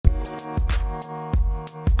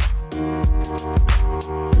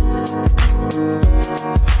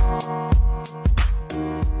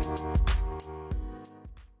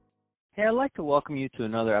I'd like to welcome you to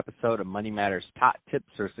another episode of Money Matters Top Tips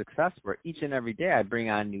for Success, where each and every day I bring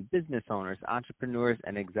on new business owners, entrepreneurs,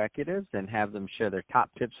 and executives and have them share their top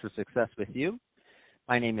tips for success with you.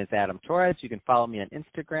 My name is Adam Torres. You can follow me on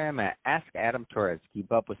Instagram at AskAdamTorres.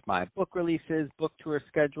 Keep up with my book releases, book tour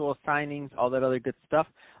schedule, signings, all that other good stuff.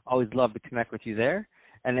 Always love to connect with you there.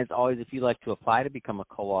 And as always, if you'd like to apply to become a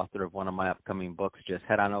co-author of one of my upcoming books, just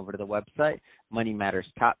head on over to the website,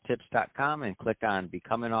 moneymatterstoptips.com, and click on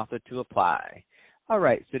Become an Author to apply. All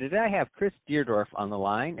right, so today I have Chris Deerdorf on the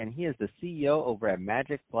line, and he is the CEO over at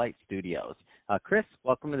Magic Flight Studios. Chris,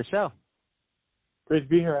 welcome to the show. Great to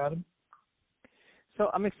be here, Adam. So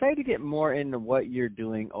I'm excited to get more into what you're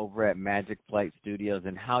doing over at Magic Flight Studios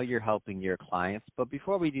and how you're helping your clients. But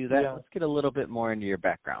before we do that, let's get a little bit more into your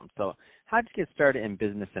background. So how did you get started in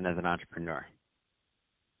business and as an entrepreneur?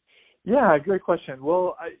 Yeah, great question.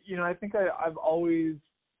 Well, I think I've always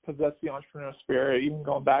possessed the entrepreneurial spirit, even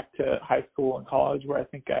going back to high school and college, where I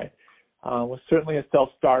think I was certainly a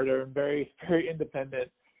self-starter and very, very independent.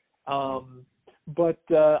 But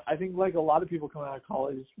I think like a lot of people coming out of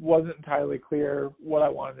college, wasn't entirely clear what I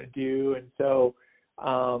wanted to do. And so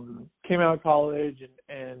came out of college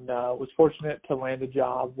and was fortunate to land a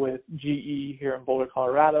job with GE here in Boulder,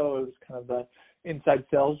 Colorado. It was kind of the inside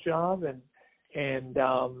sales job. And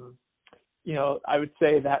I would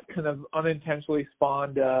say that kind of unintentionally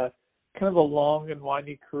spawned kind of a long and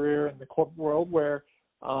windy career in the corporate world where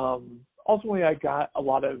ultimately I got a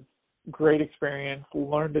lot of great experience,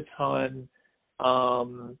 learned a ton,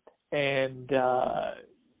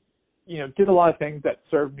 did a lot of things that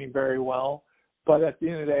served me very well. But at the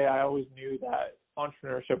end of the day, I always knew that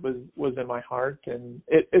entrepreneurship was in my heart, and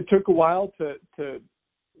it took a while to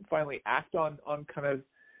finally act on kind of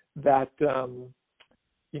that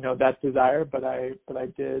that desire. But I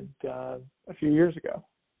did a few years ago.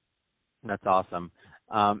 That's awesome.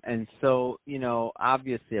 And so,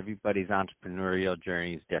 obviously everybody's entrepreneurial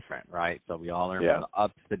journey is different, right? So we all learn from the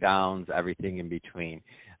ups, the downs, everything in between.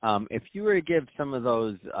 If you were to give some of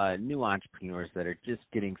those new entrepreneurs that are just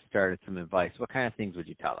getting started some advice, what kind of things would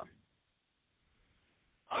you tell them?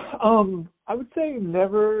 I would say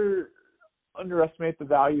never underestimate the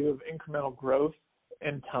value of incremental growth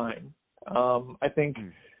and time. I think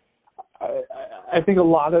a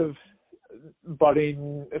lot of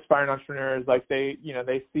budding aspiring entrepreneurs, like they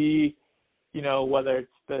see, whether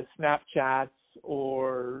it's the Snapchats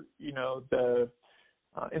or, the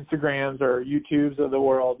Instagrams or YouTubes of the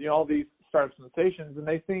world, all these startup sensations, and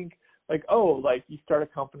they think like, you start a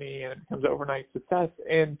company and it becomes overnight success.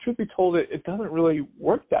 And truth be told, it doesn't really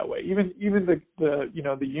work that way. Even the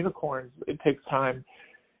unicorns, it takes time.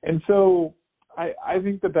 And so I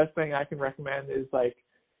think the best thing I can recommend is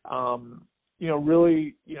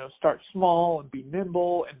really, start small and be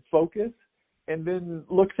nimble and focus, and then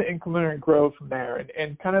look to incrementally grow from there,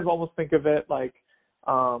 and kind of almost think of it like,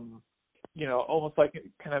 almost like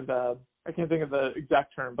kind of I can't think of the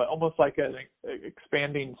exact term, but almost like an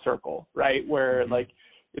expanding circle, right? Where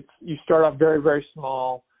you start off very, very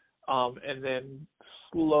small, and then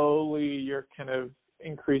slowly you're kind of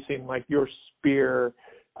increasing like your sphere,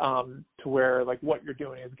 to where like what you're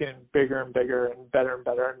doing is getting bigger and bigger and better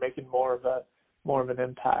and making more of an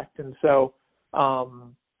impact. And so, I'd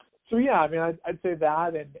say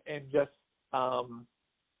that, and just, I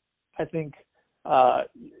think,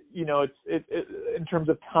 it's in terms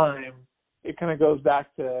of time, it kind of goes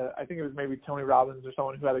back to, I think it was maybe Tony Robbins or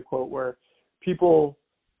someone who had a quote where people,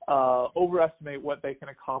 overestimate what they can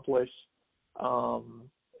accomplish,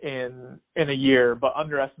 in a year, but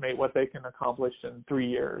underestimate what they can accomplish in 3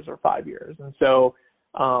 years or 5 years. And so,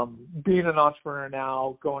 being an entrepreneur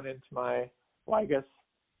now, going into I guess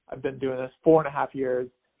I've been doing this 4.5 years.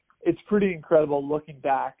 It's pretty incredible looking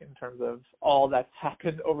back in terms of all that's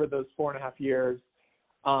happened over those 4.5 years.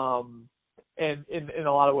 And in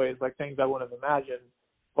a lot of ways, like things I wouldn't have imagined,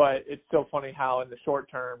 but it's so funny how in the short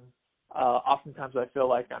term, oftentimes I feel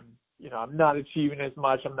like I'm not achieving as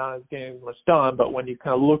much, I'm not getting as much done. But when you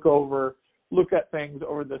kind of look at things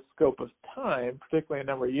over the scope of time, particularly a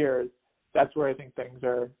number of years, that's where I think things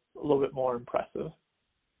are a little bit more impressive.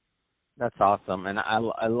 That's awesome, and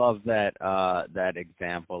I love that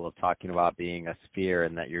example of talking about being a sphere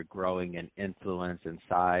and that you're growing in influence and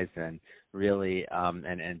size, and really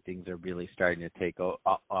and things are really starting to take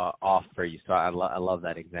off for you. So I love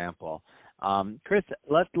that example. Chris,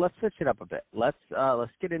 let's switch it up a bit. Let's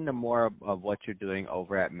get into more of what you're doing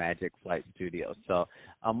over at Magic Flight Studios. So,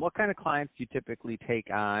 what kind of clients do you typically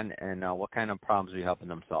take on, and what kind of problems are you helping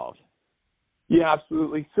them solve? Yeah,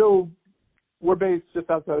 absolutely. So we're based just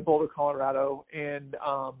outside of Boulder, Colorado, and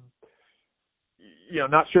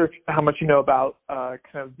not sure how much you know about kind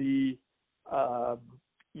of the the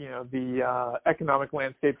economic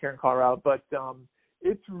landscape here in Colorado, but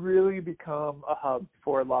it's really become a hub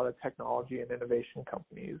for a lot of technology and innovation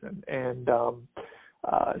companies.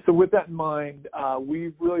 So with that in mind,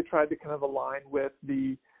 we've really tried to kind of align with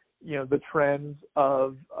the trends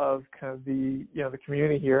of kind of the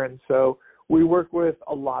community here. And so we work with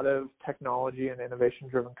a lot of technology and innovation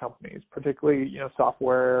driven companies, particularly,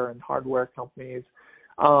 software and hardware companies.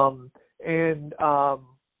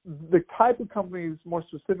 The type of companies more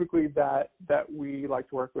specifically that we like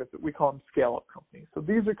to work with, we call them scale-up companies. So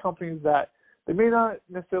these are companies that they may not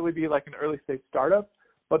necessarily be like an early stage startup,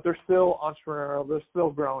 but they're still entrepreneurial, they're still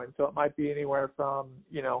growing. So it might be anywhere from,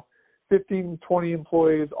 15, 20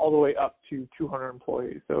 employees all the way up to 200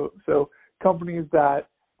 employees. So companies that,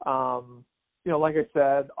 like I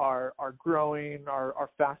said, are growing, are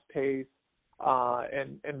fast-paced,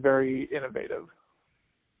 and very innovative.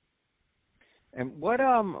 And what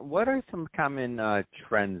are some common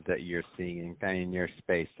trends that you're seeing in your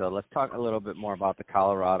space? So let's talk a little bit more about the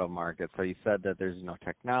Colorado market. So you said that there's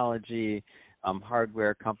technology,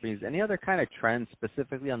 hardware companies. Any other kind of trends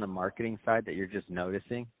specifically on the marketing side that you're just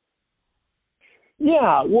noticing?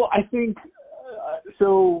 Yeah, well, I think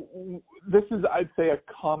so. This is, I'd say, a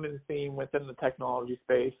common theme within the technology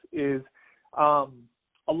space is a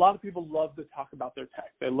lot of people love to talk about their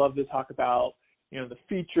tech. They love to talk about the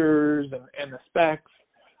features and the specs.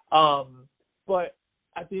 But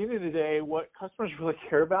at the end of the day, what customers really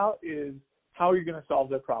care about is how you're going to solve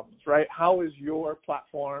their problems, right? How is your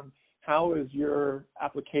platform, how is your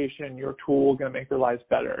application, your tool going to make their lives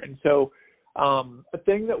better? And so a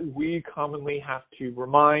thing that we commonly have to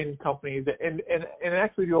remind companies and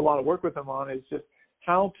actually do a lot of work with them on is just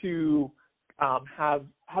how to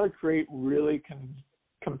create really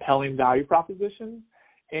compelling value propositions.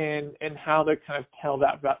 And how to kind of tell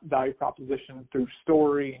that value proposition through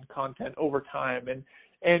story and content over time, and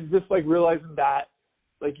just like realizing that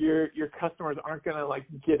like your customers aren't gonna like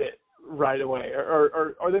get it right away,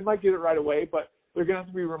 or they might get it right away, but they're gonna have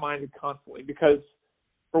to be reminded constantly because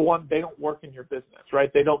for one, they don't work in your business, right?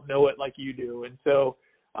 They don't know it like you do, and so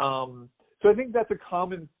I think that's a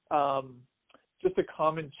common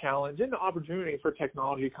challenge and opportunity for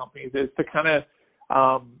technology companies is to kind of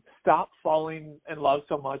stop falling in love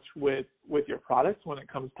so much with your products when it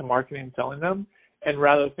comes to marketing and selling them, and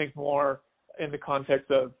rather think more in the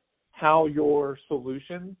context of how your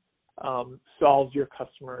solution solves your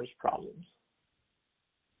customers' problems.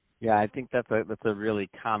 Yeah, I think that's a really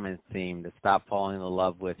common theme, to stop falling in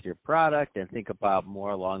love with your product and think about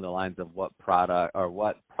more along the lines of what product or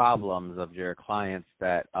what problems of your clients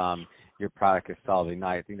that your product is solving. Now,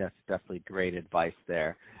 I think that's definitely great advice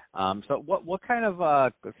there. So what kind of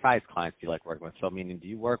size clients do you like working with? So meaning, do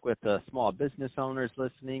you work with small business owners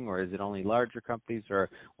listening, or is it only larger companies, or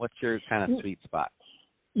what's your kind of sweet spot?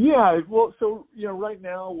 Yeah, well, so, right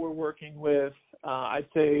now we're working with, I'd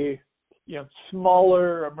say,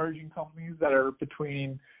 smaller emerging companies that are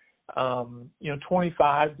between,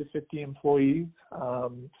 25 to 50 employees.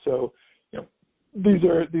 So,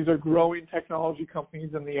 these are growing technology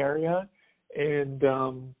companies in the area, and,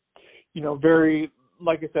 very,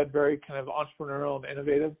 like I said, very kind of entrepreneurial and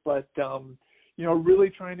innovative, but, really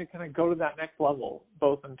trying to kind of go to that next level,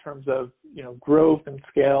 both in terms of, growth and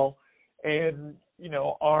scale, and,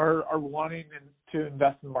 are wanting to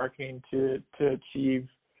invest in marketing to achieve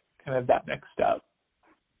kind of that next step.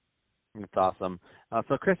 That's awesome.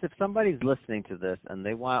 So, Chris, if somebody's listening to this and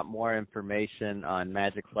they want more information on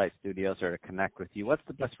Magic Flight Studios or to connect with you, what's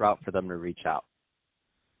the best route for them to reach out?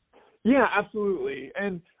 Yeah, absolutely.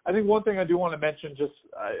 And I think one thing I do want to mention,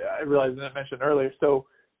 I realized I didn't mention earlier, so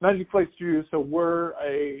Magic Flight Studios, so we're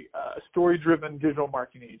a story-driven digital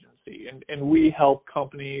marketing agency, and we help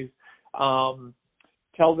companies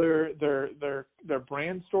tell their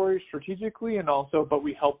brand story strategically, and also, but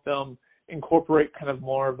we help them incorporate kind of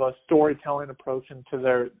more of a storytelling approach into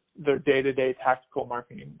their day-to-day tactical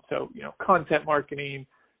marketing. So, content marketing,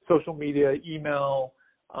 social media, email,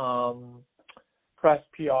 press,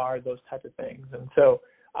 PR, those type of things. And so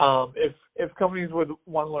if companies would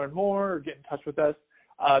want to learn more or get in touch with us,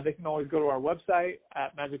 they can always go to our website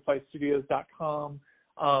at magicflightstudios.com.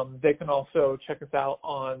 They can also check us out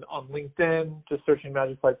on LinkedIn, just searching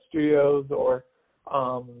Magic Flight Studios, or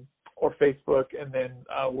Facebook. And then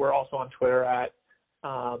we're also on Twitter at,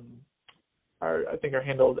 I think our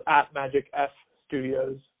handle is at Magic F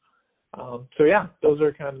Studios. So yeah, those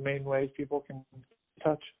are kind of the main ways people can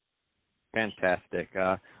touch. Fantastic.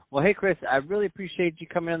 Well, hey, Chris, I really appreciate you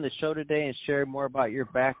coming on the show today and sharing more about your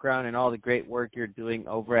background and all the great work you're doing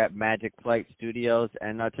over at Magic Flight Studios.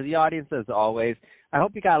 And to the audience, as always, I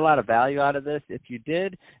hope you got a lot of value out of this. If you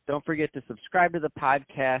did, don't forget to subscribe to the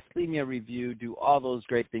podcast, leave me a review, do all those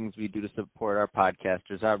great things we do to support our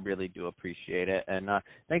podcasters. I really do appreciate it. And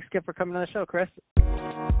thanks again for coming on the show, Chris.